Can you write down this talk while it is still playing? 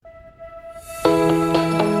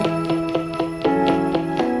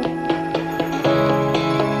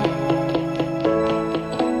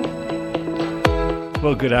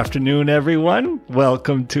Well, good afternoon, everyone.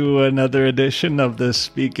 Welcome to another edition of the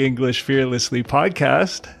Speak English Fearlessly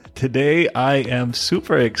podcast. Today, I am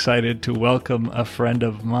super excited to welcome a friend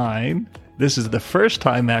of mine. This is the first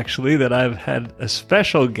time, actually, that I've had a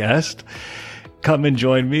special guest come and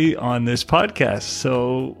join me on this podcast.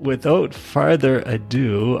 So without further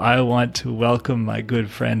ado, I want to welcome my good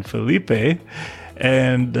friend Felipe.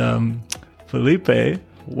 And Felipe,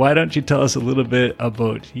 why don't you tell us a little bit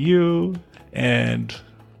about you and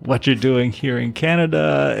what you're doing here in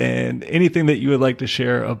Canada and anything that you would like to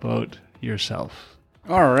share about yourself?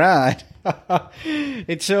 All right.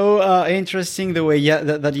 It's so interesting the way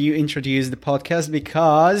that you introduced the podcast,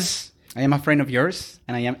 because I am a friend of yours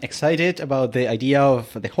and I am excited about the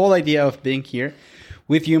whole idea of being here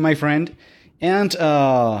with you, my friend. And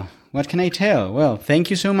what can I tell? Well, thank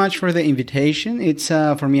you so much for the invitation. It's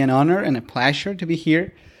for me an honor and a pleasure to be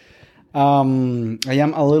here. I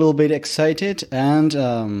am a little bit excited and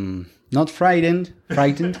not frightened,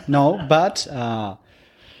 no, but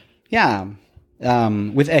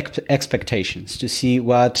with expectations to see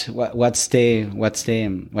what's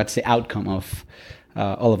the outcome of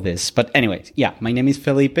all of this. But anyways, my name is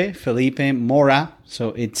Felipe Mora. So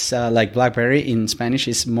it's like BlackBerry in Spanish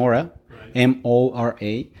is Mora, right.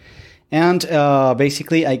 Mora. And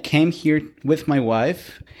basically, I came here with my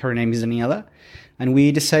wife. Her name is Daniela. And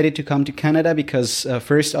we decided to come to Canada because,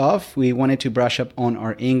 first off, we wanted to brush up on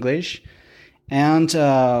our English. And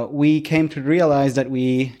we came to realize that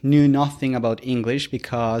we knew nothing about English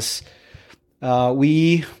because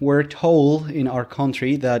we were told in our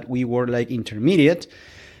country that we were like intermediate.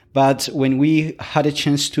 But when we had a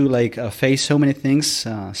chance to face so many things,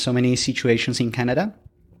 so many situations in Canada,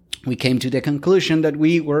 we came to the conclusion that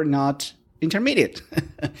we were not intermediate.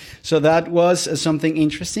 So that was something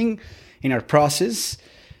interesting in our process.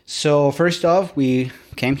 So first off, we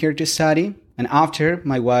came here to study. And after,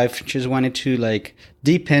 my wife just wanted to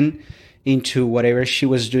deepen into whatever she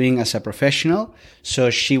was doing as a professional.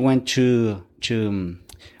 So she went back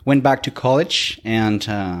to college, and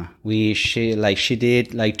she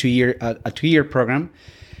did a 2-year program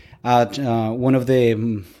at one of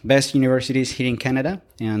the best universities here in Canada,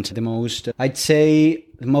 and the most how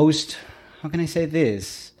can I say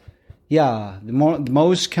this? Yeah, the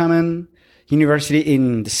most common university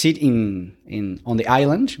in the city on the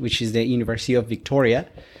island, which is the University of Victoria.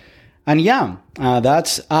 And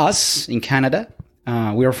that's us in Canada.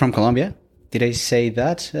 We are from Colombia. Did I say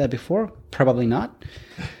that before? Probably not.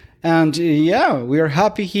 And we are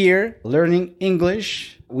happy here learning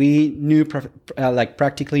English. We knew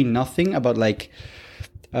practically nothing about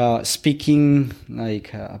speaking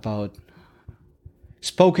about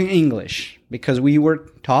spoken English, because we were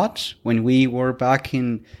taught when we were back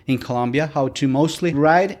in Colombia how to mostly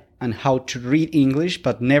write and how to read English,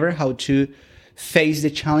 but never how to face the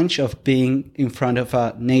challenge of being in front of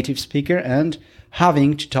a native speaker and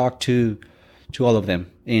having to talk to all of them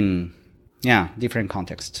in different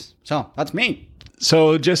contexts. So that's me.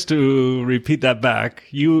 So just to repeat that back,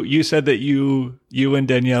 you said that you and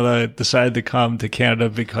Daniela decided to come to Canada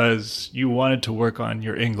because you wanted to work on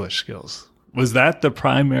your English skills. Was that the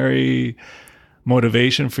primary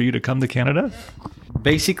motivation for you to come to Canada?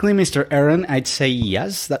 Basically, Mr. Aaron, I'd say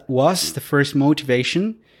yes. That was the first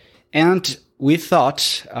motivation. And we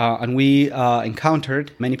thought, and we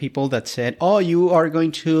encountered many people that said, oh, you are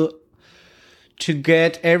going to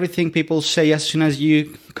get everything people say as soon as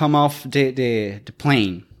you come off the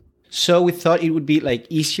plane. So we thought it would be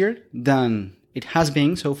easier than it has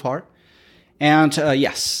been so far. And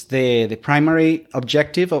yes, the primary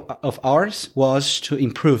objective of ours was to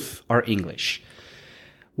improve our English.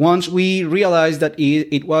 Once we realized that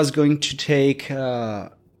it was going to take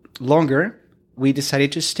longer, we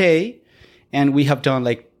decided to stay, and we have done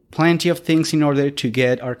plenty of things in order to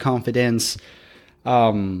get our confidence,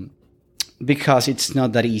 because it's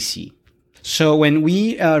not that easy. So when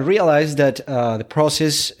we realized that the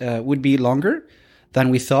process would be longer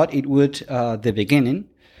than we thought it would at the beginning,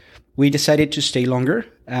 we decided to stay longer,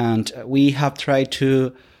 and we have tried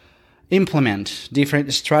to implement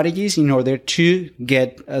different strategies in order to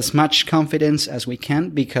get as much confidence as we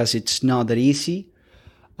can, because it's not that easy.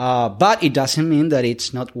 But it doesn't mean that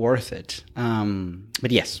it's not worth it. But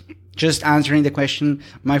yes, just answering the question,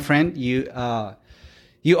 my friend, you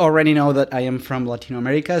already know that I am from Latin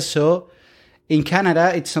America. So in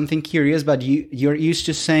Canada, it's something curious, but you're used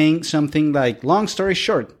to saying something like long story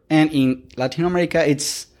short. And in Latin America,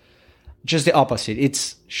 it's just the opposite.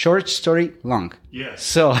 It's short story long. Yes.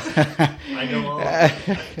 So I know all of that.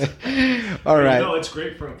 All right. No, it's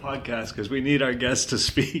great for a podcast because we need our guests to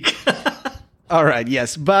speak. All right.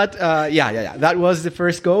 Yes. But that was the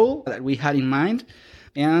first goal that we had in mind.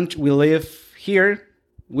 And we live here.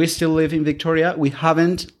 We still live in Victoria. We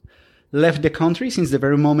haven't left the country since the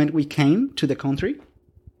very moment we came to the country.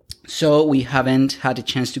 So we haven't had a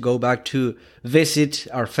chance to go back to visit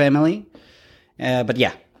our family. But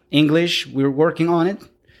yeah, English, we're working on it.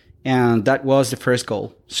 And that was the first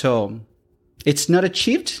goal. So it's not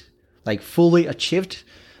achieved, like fully achieved,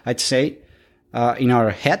 I'd say, in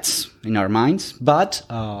our heads, in our minds. But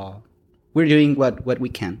we're doing what we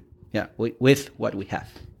can, with what we have.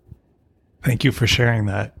 Thank you for sharing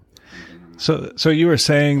that. So you were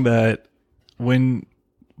saying that when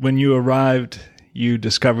you arrived, you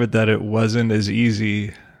discovered that it wasn't as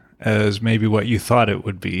easy as maybe what you thought it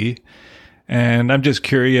would be. And I'm just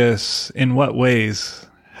curious, in what ways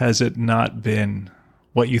has it not been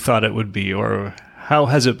what you thought it would be, or how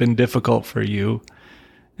has it been difficult for you?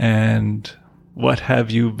 And what have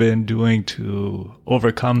you been doing to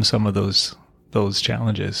overcome some of those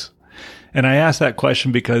challenges? And I ask that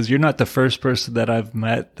question because you're not the first person that I've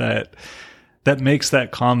met that makes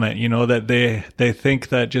that comment, that they think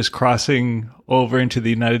that just crossing over into the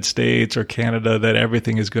United States or Canada, that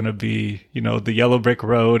everything is going to be, the yellow brick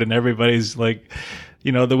road, and everybody's like,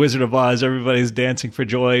 the Wizard of Oz, everybody's dancing for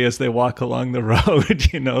joy as they walk along the road,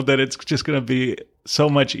 that it's just going to be so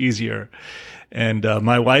much easier. And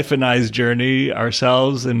my wife and I's journey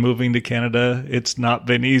ourselves in moving to Canada, it's not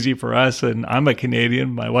been easy for us. And I'm a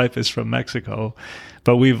Canadian. My wife is from Mexico.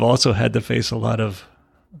 But we've also had to face a lot of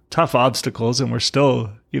tough obstacles, and we're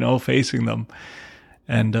still, facing them.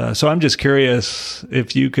 And so I'm just curious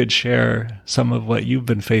if you could share some of what you've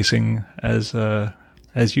been facing as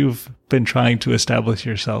you've been trying to establish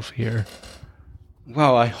yourself here.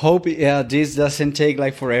 Wow, I hope this doesn't take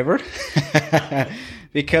like forever.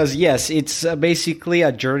 Because yes, it's basically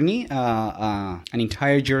a journey, an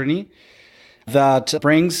entire journey that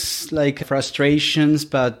brings like frustrations,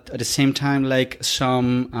 but at the same time, like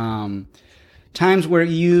some times where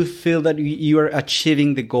you feel that you are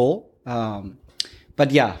achieving the goal.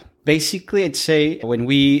 But yeah, basically I'd say when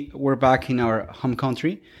we were back in our home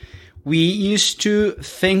country, we used to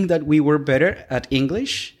think that we were better at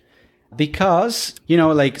English because,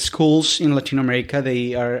 like schools in Latin America,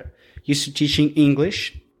 they are used to teaching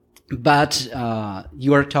English, but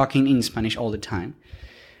you are talking in Spanish all the time.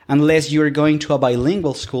 Unless you're going to a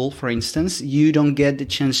bilingual school, for instance, you don't get the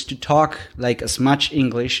chance to talk like as much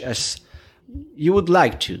English as you would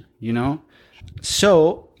like to,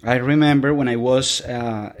 So I remember when I was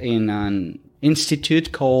in an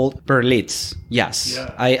institute called Berlitz. Yes,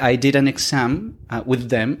 yeah. I did an exam with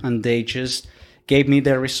them, and they just gave me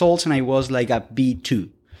their results, and I was like a B2.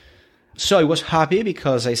 So I was happy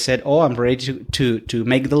because I said, I'm ready to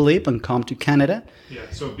make the leap and come to Canada. Yeah,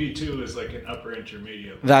 so B2 is like an upper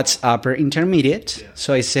intermediate. That's upper intermediate. Yeah.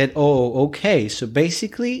 So I said, okay. So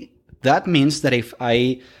basically, that means that if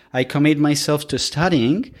I commit myself to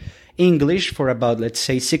studying English for about, let's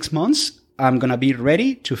say, 6 months, I'm going to be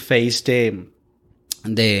ready to face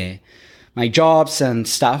my jobs and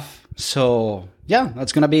stuff. So yeah,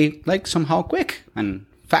 that's going to be like somehow quick and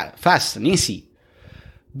fast and easy.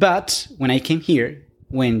 But when I came here,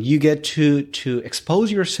 when you get to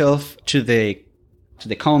expose yourself to the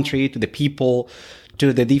country, to the people,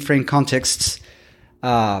 to the different contexts,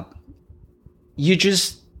 you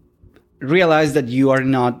just realize that you are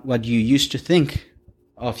not what you used to think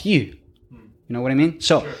of you. You know what I mean?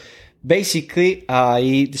 So sure. Basically,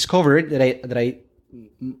 I discovered that I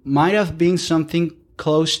might have been something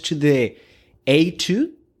close to the A2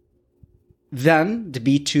 than the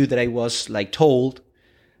B2 that I was like told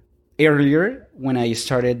earlier when I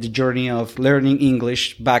started the journey of learning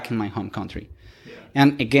English back in my home country. Yeah.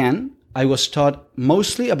 And again, I was taught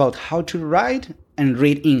mostly about how to write and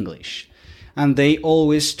read English. And they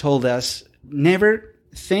always told us, never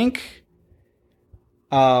think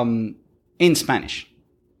in Spanish.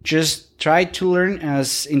 Just try to learn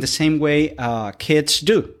as in the same way kids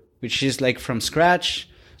do, which is like from scratch.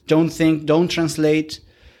 Don't think, don't translate.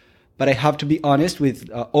 But I have to be honest with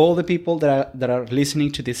all the people that are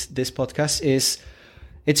listening to this podcast.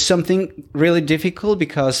 It's something really difficult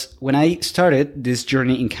because when I started this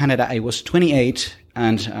journey in Canada, I was 28,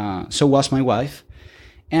 and so was my wife.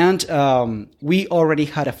 And we already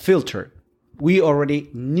had a filter. We already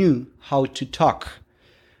knew how to talk.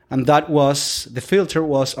 And the filter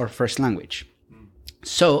was our first language.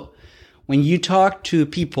 So when you talk to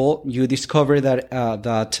people, you discover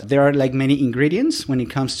that there are like many ingredients when it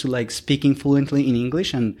comes to like speaking fluently in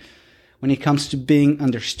English and when it comes to being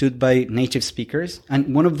understood by native speakers.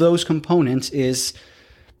 And one of those components is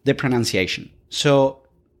the pronunciation. So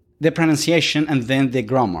the pronunciation and then the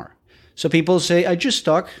grammar. So people say, I just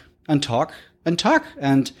talk and talk and talk.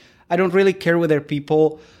 And I don't really care whether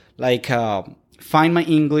people like find my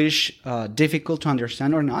English difficult to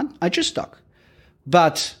understand or not. I just talk.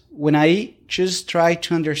 But when I just try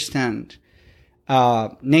to understand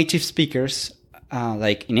native speakers,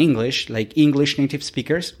 like in English, like English native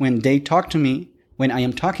speakers, when they talk to me, when I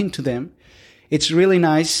am talking to them, it's really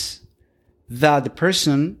nice that the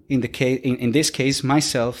person, in this case,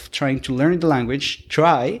 myself, trying to learn the language,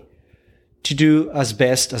 try to do as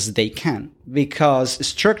best as they can, because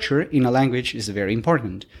structure in a language is very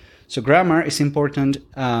important. So grammar is important,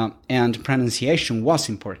 and pronunciation was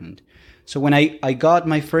important. So when I got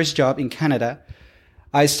my first job in Canada,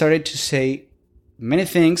 I started to say many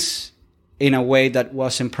things in a way that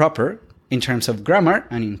wasn't proper in terms of grammar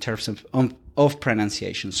and in terms of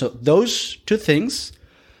pronunciation. So those two things,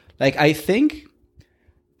 like I think,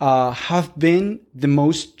 have been the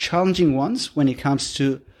most challenging ones when it comes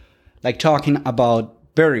to like talking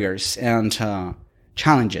about barriers and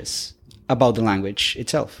challenges about the language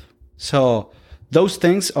itself. So those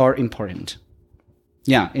things are important.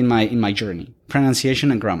 Yeah, in my journey,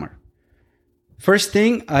 pronunciation and grammar. First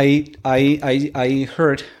thing I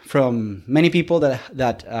heard from many people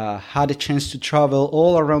that had a chance to travel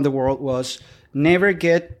all around the world was never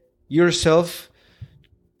get yourself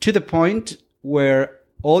to the point where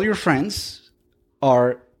all your friends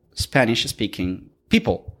are Spanish-speaking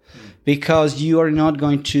people, because you are not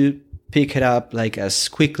going to pick it up like as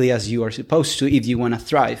quickly as you are supposed to if you want to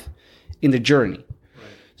thrive in the journey. Right.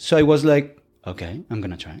 So I was like, okay, I'm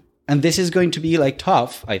going to try. And this is going to be like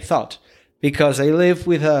tough, I thought, because I live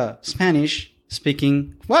with a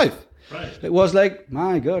Spanish-speaking wife. Right. It was like,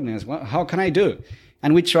 my goodness, how can I do?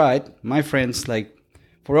 And we tried, my friends, like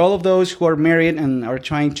for all of those who are married and are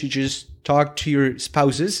trying to just talk to your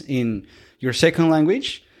spouses in your second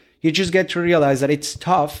language, you just get to realize that it's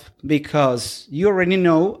tough because you already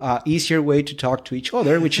know an easier way to talk to each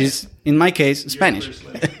other, which is, in my case, Spanish.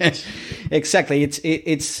 Exactly.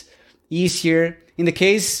 It's easier. In the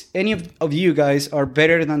case any of you guys are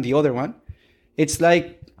better than the other one, it's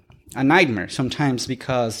like a nightmare sometimes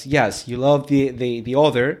because, yes, you love the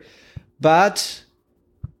other, but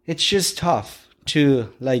it's just tough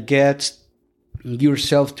to like get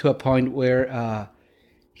yourself to a point where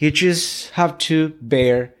you just have to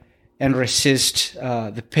bear and resist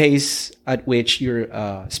the pace at which your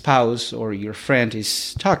spouse or your friend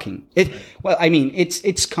is talking. Well, I mean,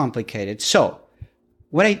 it's complicated. So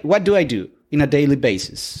what do I do in a daily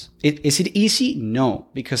basis? Is it easy? No,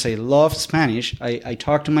 because I love Spanish. I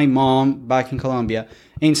talk to my mom back in Colombia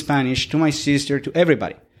in Spanish, to my sister, to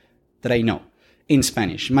everybody that I know in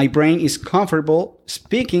Spanish. My brain is comfortable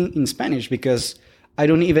speaking in Spanish because I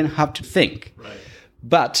don't even have to think. Right.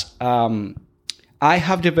 But I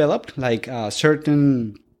have developed like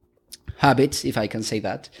certain habits, if I can say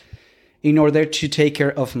that, in order to take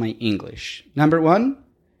care of my English. Number one,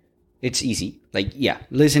 it's easy. Like, yeah,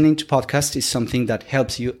 listening to podcasts is something that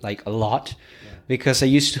helps you like a lot. Yeah. Because I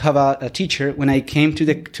used to have a teacher when I came to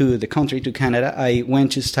the country, to Canada. I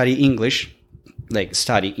went to study English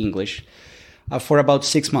for about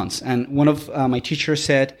 6 months. And one of my teachers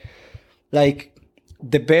said, like,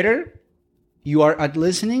 the better you are at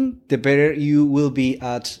listening, the better you will be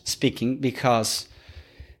at speaking, because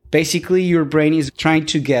basically your brain is trying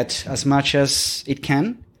to get as much as it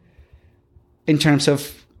can in terms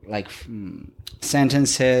of like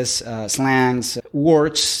sentences, slangs,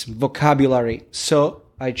 words, vocabulary. So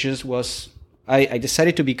I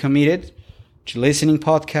decided to be committed to listening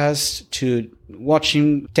podcasts, to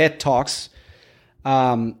watching TED Talks,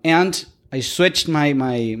 and I switched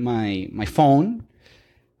my phone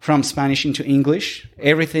from Spanish into English.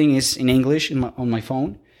 Everything is in English on my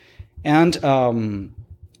phone. And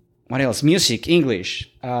what else? Music,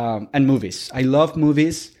 English, and movies. I love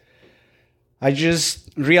movies. I just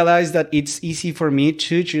realized that it's easy for me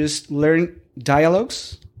to just learn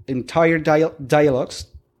dialogues, entire dialogues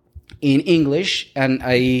in English. And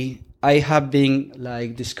I have been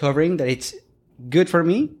like discovering that it's good for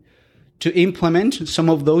me to implement some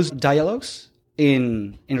of those dialogues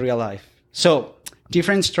in real life. So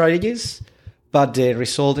different strategies, but the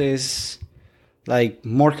result is like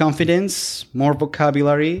more confidence, more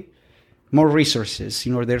vocabulary, more resources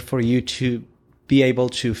in order for you to be able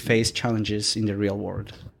to face challenges in the real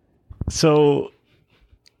world. So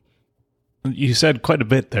you said quite a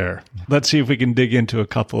bit there. Let's see if we can dig into a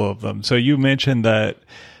couple of them. So you mentioned that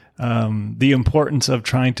the importance of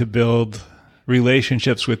trying to build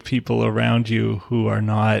relationships with people around you who are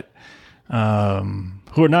not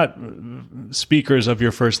speakers of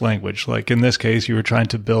your first language. Like in this case, you were trying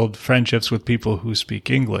to build friendships with people who speak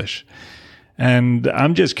English. And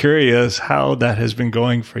I'm just curious how that has been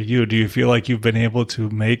going for you. Do you feel like you've been able to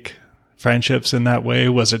make friendships in that way?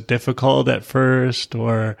 Was it difficult at first,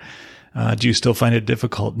 or do you still find it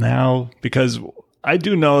difficult now? Because I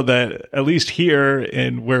do know that at least here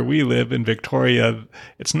in where we live in Victoria,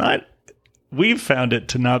 we've found it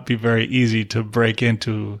to not be very easy to break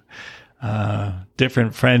into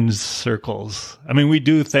different friends circles. I mean, we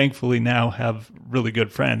do thankfully now have really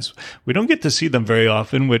good friends. We don't get to see them very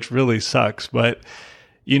often, which really sucks, but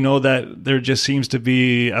you know that there just seems to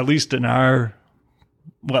be, at least in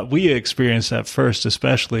what we experienced at first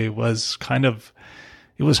especially, was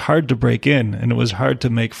it was hard to break in, and it was hard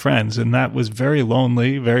to make friends, and that was very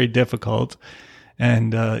lonely, very difficult.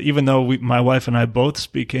 And even though my wife and I both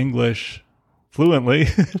speak English fluently,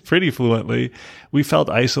 pretty fluently, we felt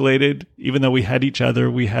isolated. Even though we had each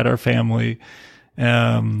other, we had our family.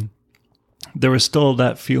 There was still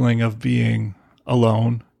that feeling of being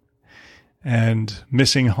alone and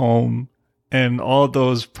missing home and all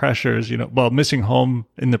those pressures, missing home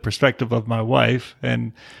in the perspective of my wife.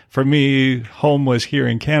 And for me, home was here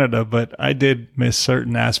in Canada, but I did miss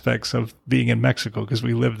certain aspects of being in Mexico because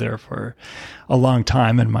we lived there for a long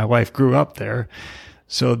time and my wife grew up there.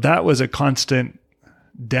 So that was a constant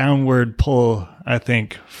downward pull, I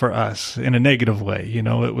think, for us in a negative way.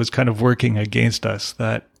 It was kind of working against us,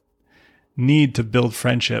 that need to build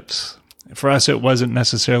friendships. For us, it wasn't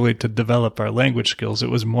necessarily to develop our language skills. It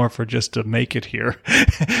was more for just to make it here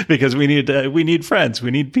because we need friends.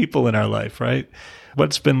 We need people in our life, right?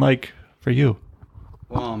 What's been like for you?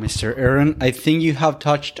 Well, Mr. Aaron, I think you have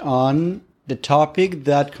touched on the topic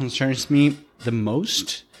that concerns me the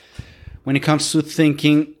most when it comes to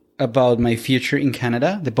thinking about my future in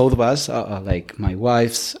Canada. The both of us, like my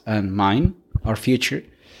wife's and mine, our future.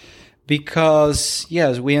 Because,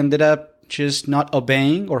 yes, we ended up just not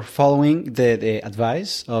obeying or following the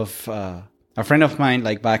advice of a friend of mine,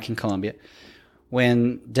 like back in Colombia,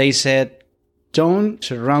 when they said, don't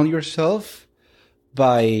surround yourself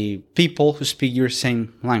by people who speak your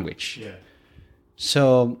same language. Yeah.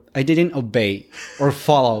 So I didn't obey or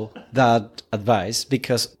follow that advice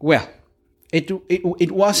because, well,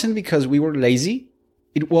 it wasn't because we were lazy.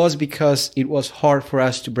 It was because it was hard for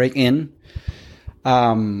us to break in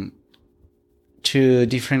to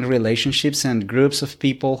different relationships and groups of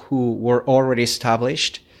people who were already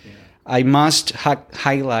established. Yeah. I must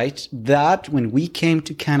highlight that when we came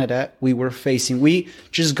to Canada, we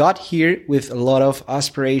just got here with a lot of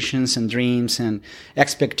aspirations and dreams and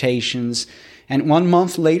expectations. And 1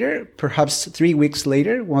 month later, perhaps 3 weeks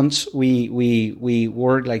later, once we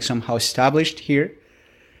were like somehow established here,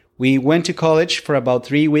 we went to college for about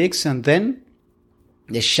 3 weeks, and then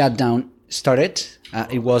the shutdown started.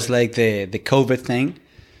 It was like the COVID thing.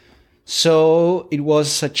 So it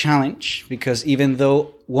was a challenge because even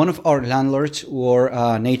though one of our landlords were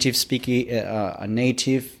an English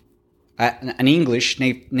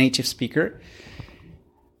native speaker,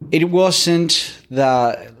 it wasn't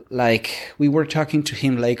that like we were talking to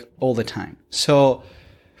him like all the time. So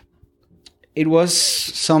it was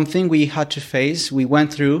something we had to face. We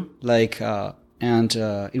went through and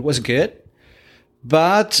it was good.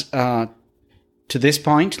 But to this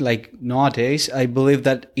point, like nowadays, I believe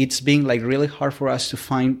that it's being like really hard for us to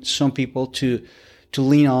find some people to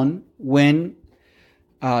lean on when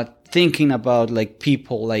thinking about like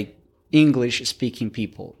people, like English speaking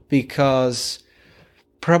people, because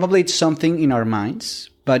probably it's something in our minds,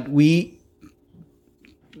 but we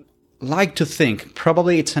like to think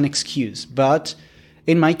probably it's an excuse. But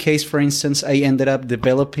in my case, for instance, I ended up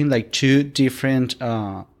developing like 2 different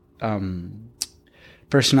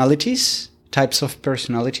types of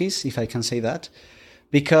personalities, if I can say that.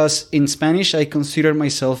 Because in Spanish, I consider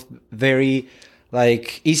myself very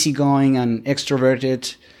like easygoing and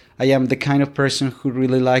extroverted. I am the kind of person who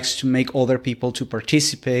really likes to make other people to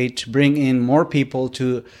participate, to bring in more people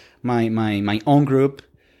to my own group.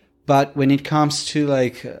 But when it comes to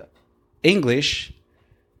like English,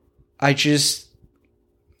 I just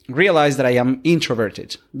realize that I am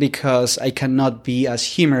introverted because I cannot be as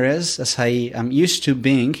humorous as I am used to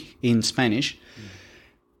being in Spanish,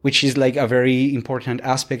 which is like a very important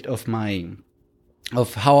aspect of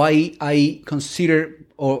how I consider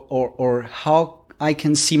or how I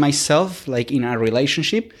can see myself like in a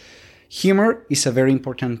relationship. Humor is a very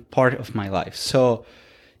important part of my life. So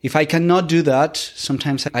if I cannot do that,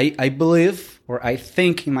 sometimes I believe or I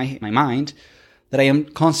think in my mind that I am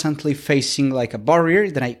constantly facing like a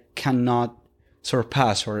barrier that I cannot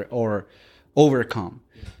surpass or overcome.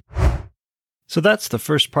 So that's the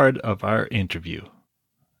first part of our interview.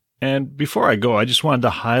 And before I go, I just wanted to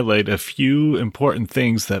highlight a few important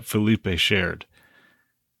things that Felipe shared.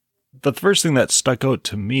 The first thing that stuck out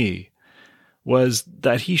to me was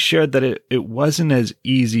that he shared that it wasn't as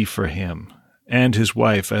easy for him and his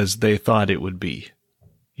wife as they thought it would be,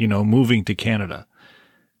 moving to Canada.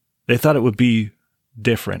 They thought it would be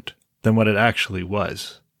different than what it actually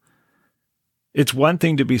was. It's one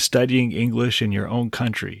thing to be studying English in your own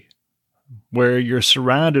country, where you're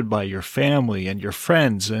surrounded by your family and your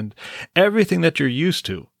friends and everything that you're used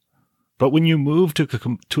to. But when you move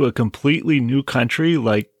to a completely new country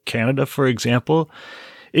like Canada, for example,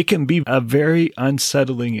 it can be a very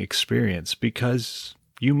unsettling experience because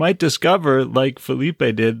you might discover, like Felipe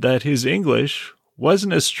did, that his English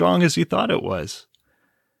wasn't as strong as he thought it was.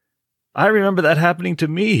 I remember that happening to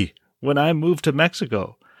me when I moved to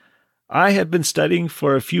Mexico. I had been studying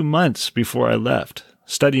for a few months before I left,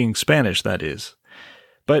 studying Spanish, that is.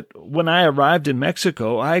 But when I arrived in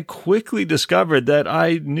Mexico, I quickly discovered that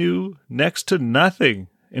I knew next to nothing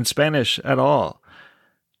in Spanish at all.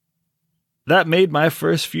 That made my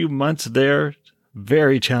first few months there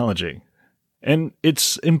very challenging. And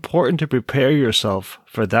it's important to prepare yourself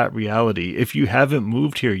for that reality if you haven't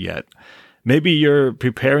moved here yet. Maybe you're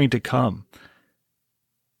preparing to come.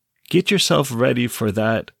 Get yourself ready for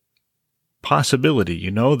that possibility,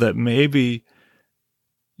 that maybe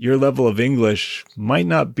your level of English might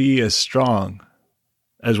not be as strong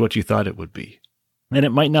as what you thought it would be. And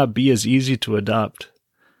it might not be as easy to adapt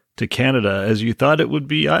to Canada as you thought it would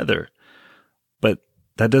be either. But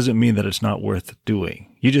that doesn't mean that it's not worth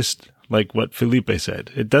doing. You just, like what Felipe said,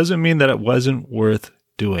 it doesn't mean that it wasn't worth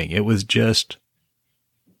doing. It was just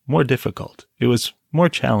more difficult. It was more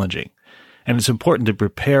challenging. And it's important to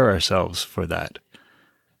prepare ourselves for that.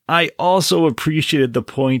 I also appreciated the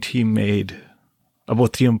point he made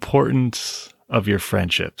about the importance of your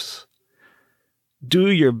friendships. Do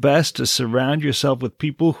your best to surround yourself with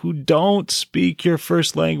people who don't speak your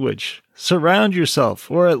first language. Surround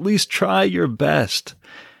yourself, or at least try your best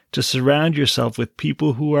to surround yourself with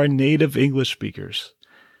people who are native English speakers.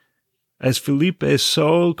 As Felipe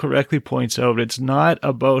so correctly points out, it's not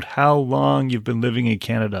about how long you've been living in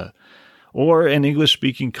Canada or an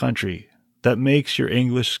English-speaking country that makes your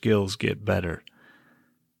English skills get better.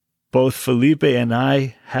 Both Felipe and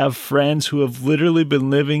I have friends who have literally been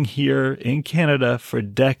living here in Canada for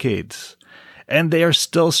decades, and they are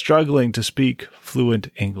still struggling to speak fluent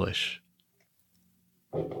English.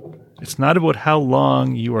 It's not about how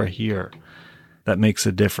long you are here that makes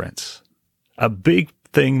a difference. A big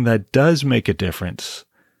thing that does make a difference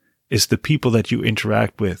is the people that you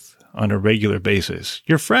interact with on a regular basis,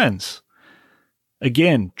 your friends.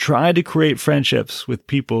 Again, try to create friendships with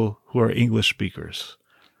people who are English speakers.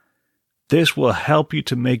 This will help you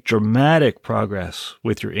to make dramatic progress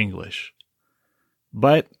with your English.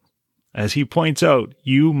 But, as he points out,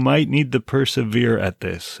 you might need to persevere at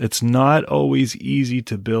this. It's not always easy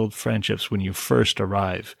to build friendships when you first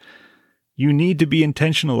arrive. You need to be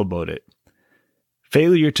intentional about it.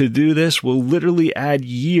 Failure to do this will literally add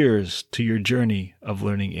years to your journey of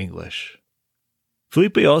learning English.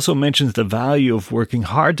 Felipe also mentions the value of working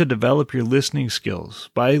hard to develop your listening skills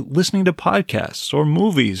by listening to podcasts or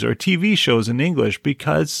movies or TV shows in English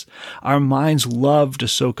because our minds love to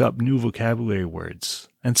soak up new vocabulary words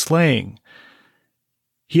and slang.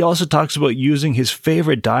 He also talks about using his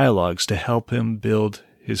favorite dialogues to help him build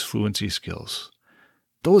his fluency skills.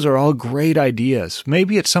 Those are all great ideas.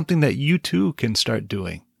 Maybe it's something that you too can start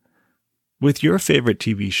doing with your favorite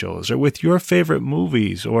TV shows or with your favorite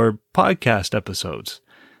movies or podcast episodes.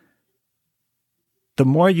 The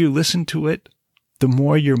more you listen to it, the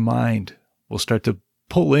more your mind will start to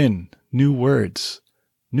pull in new words,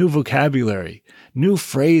 new vocabulary, new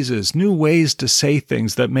phrases, new ways to say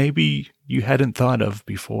things that maybe you hadn't thought of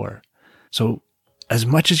before. So, as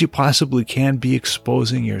much as you possibly can, be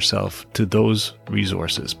exposing yourself to those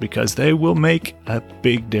resources because they will make a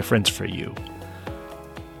big difference for you.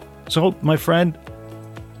 So, my friend,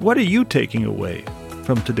 what are you taking away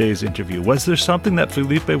from today's interview? Was there something that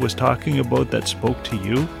Felipe was talking about that spoke to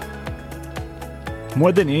you?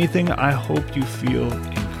 More than anything, I hope you feel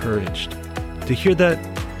encouraged to hear that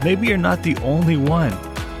maybe you're not the only one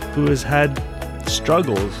who has had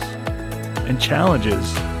struggles and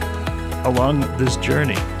challenges along this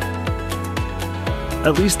journey.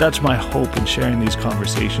 At least that's my hope in sharing these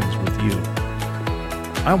conversations with you.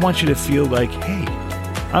 I want you to feel like, hey,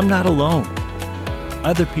 I'm not alone.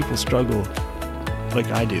 Other people struggle like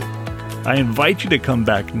I do. I invite you to come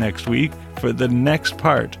back next week for the next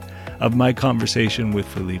part of my conversation with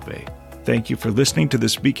Felipe. Thank you for listening to the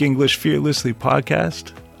Speak English Fearlessly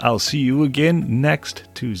podcast. I'll see you again next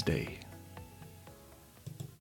Tuesday.